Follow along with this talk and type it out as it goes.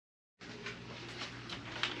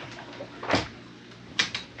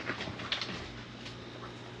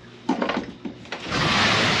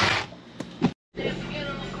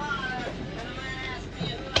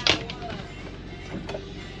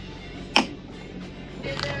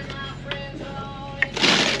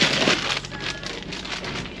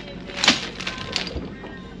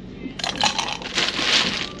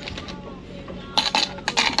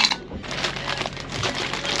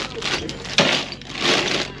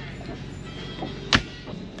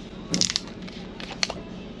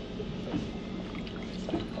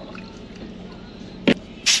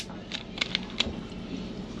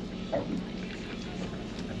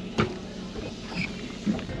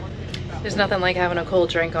nothing like having a cold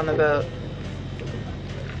drink on the boat.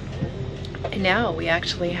 And now we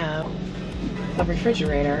actually have a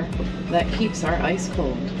refrigerator that keeps our ice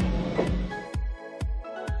cold.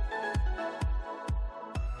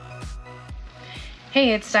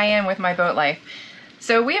 Hey, it's Diane with My Boat Life.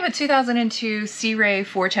 So we have a 2002 Sea Ray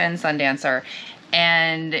 410 Sundancer,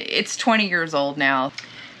 and it's 20 years old now.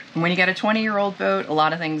 And when you get a 20-year-old boat, a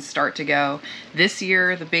lot of things start to go. This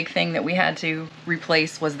year, the big thing that we had to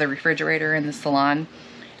replace was the refrigerator in the salon.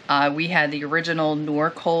 We had the original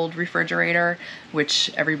Nor-Cold refrigerator,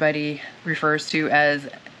 which everybody refers to as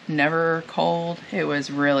never cold. It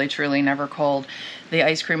was really, truly never cold. The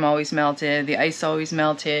ice cream always melted, the ice always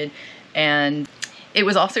melted, and it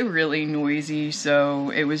was also really noisy, so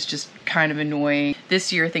it was just kind of annoying.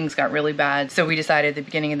 This year things got really bad, so we decided at the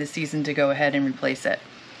beginning of the season to go ahead and replace it.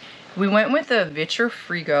 We went with the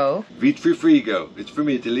Vitrifrigo. Vitrifrigo, it's from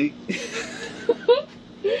Italy.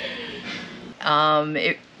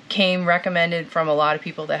 It came recommended from a lot of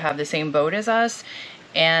people that have the same boat as us,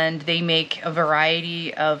 and they make a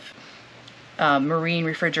variety of marine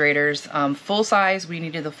refrigerators. Full size, we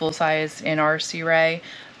needed the full size in our Sea Ray,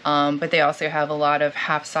 but they also have a lot of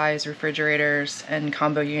half size refrigerators and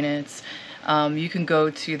combo units. You can go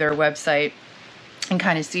to their website and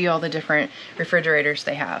kind of see all the different refrigerators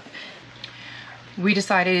they have. We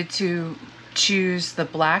decided to choose the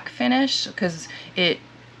black finish because it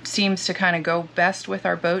seems to kind of go best with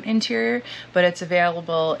our boat interior, but it's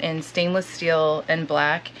available in stainless steel and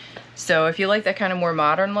black. So if you like that kind of more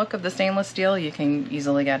modern look of the stainless steel, you can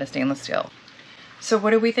easily get a stainless steel. So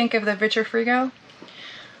what do we think of the Vitrifrigo?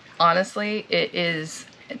 Honestly, it is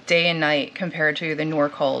day and night compared to the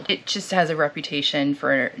Nor-Cold. It just has a reputation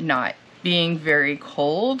for not being very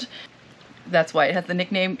cold. That's why it has the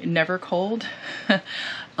nickname Never Cold.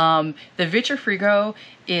 The Vitrifrigo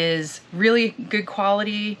is really good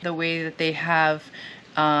quality. The way that they have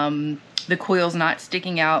the coils not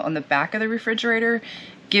sticking out on the back of the refrigerator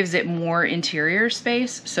gives it more interior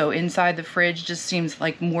space. So inside the fridge just seems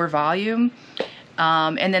like more volume.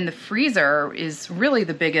 And then the freezer is really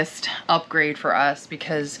the biggest upgrade for us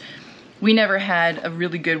because we never had a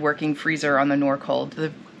really good working freezer on the Nor-Cold.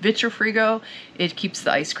 The Vitrifrigo, it keeps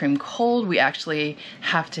the ice cream cold. We actually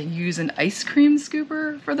have to use an ice cream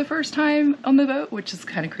scooper for the first time on the boat, which is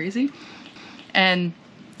kind of crazy. And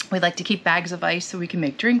we like to keep bags of ice so we can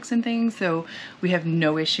make drinks and things. So we have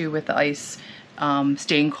no issue with the ice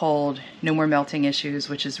staying cold, no more melting issues,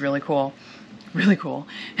 which is really cool. Really cool.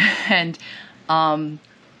 And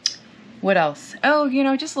what else? Oh, you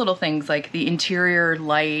know, just little things like the interior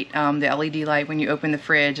light, the LED light when you open the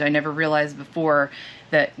fridge. I never realized before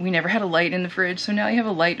that we never had a light in the fridge, so now you have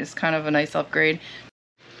a light. It's kind of a nice upgrade.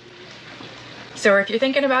 So if you're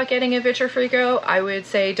thinking about getting a Vitrifrigo, I would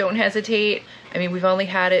say don't hesitate. I mean, we've only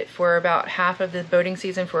had it for about half of the boating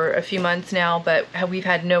season for a few months now, but we've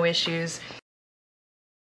had no issues.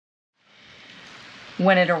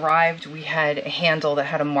 When it arrived, we had a handle that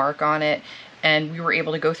had a mark on it, and we were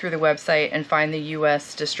able to go through the website and find the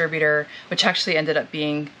US distributor, which actually ended up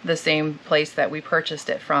being the same place that we purchased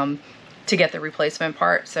it from, to get the replacement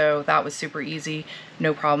part. So that was super easy,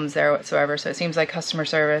 no problems there whatsoever. So it seems like customer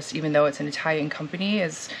service, even though it's an Italian company,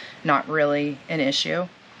 is not really an issue.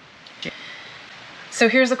 So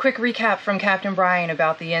here's a quick recap from Captain Brian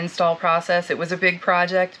about the install process. It was a big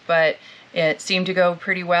project, but it seemed to go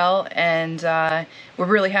pretty well, and we're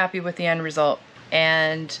really happy with the end result.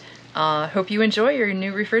 And hope you enjoy your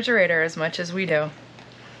new refrigerator as much as we do.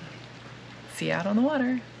 See you out on the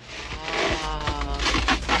water.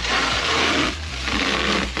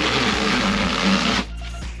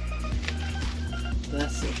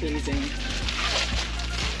 That's amazing.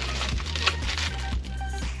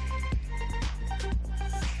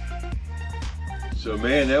 So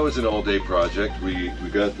man, that was an all-day project. We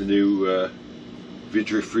got the new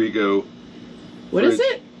Vitrifrigo. What is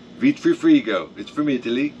it? Vitrifrigo. It's from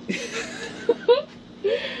Italy.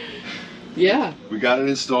 Yeah. We got it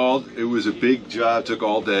installed. It was a big job. It took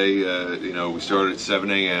all day. You know, we started at 7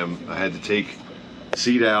 a.m. I had to take the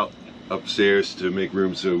seat out upstairs to make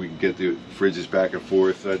room so we could get the fridges back and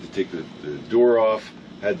forth. I had to take the door off.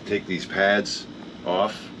 I had to take these pads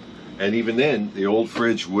off. And even then, the old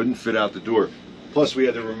fridge wouldn't fit out the door. Plus, we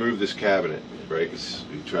had to remove this cabinet, right? Because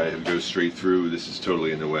we try to go straight through. This is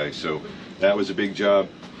totally in the way. So that was a big job.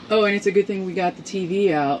 Oh, and it's a good thing we got the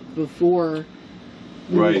TV out before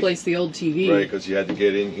we replaced the old TV. Right, because you had to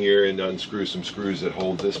get in here and unscrew some screws that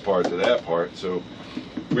hold this part to that part. So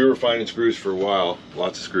we were finding screws for a while,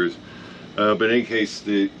 lots of screws. But in any case,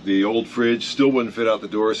 the old fridge still wouldn't fit out the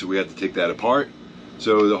door, so we had to take that apart.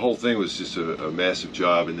 So the whole thing was just a massive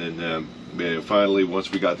job. And then And finally,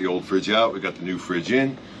 once we got the old fridge out, we got the new fridge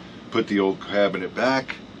in, put the old cabinet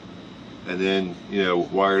back, and then, you know,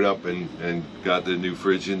 wired up and got the new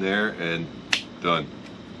fridge in there and done.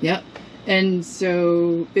 Yep. And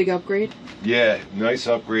so, big upgrade? Yeah, nice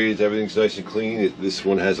upgrades. Everything's nice and clean. This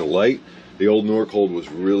one has a light. The old Norcold was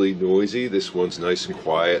really noisy. This one's nice and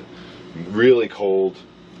quiet. Really cold.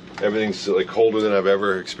 Everything's like colder than I've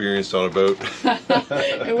ever experienced on a boat.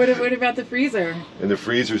 And what about the freezer? And the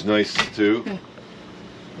freezer's nice too.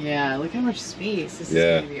 Yeah, look how much space. This is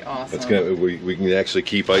going to be awesome. That's we can actually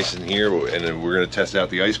keep ice in here, and then we're going to test out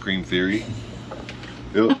the ice cream theory.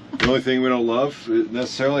 The only thing we don't love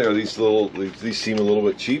necessarily are these seem a little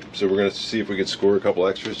bit cheap, so we're going to see if we can score a couple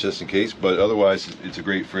extras just in case, but otherwise it's a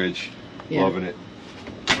great fridge. Yeah. Loving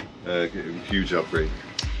it. Huge upgrade.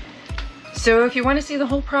 So if you want to see the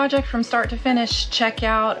whole project from start to finish, check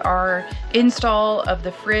out our install of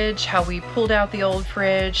the fridge, how we pulled out the old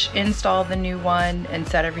fridge, installed the new one, and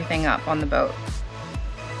set everything up on the boat.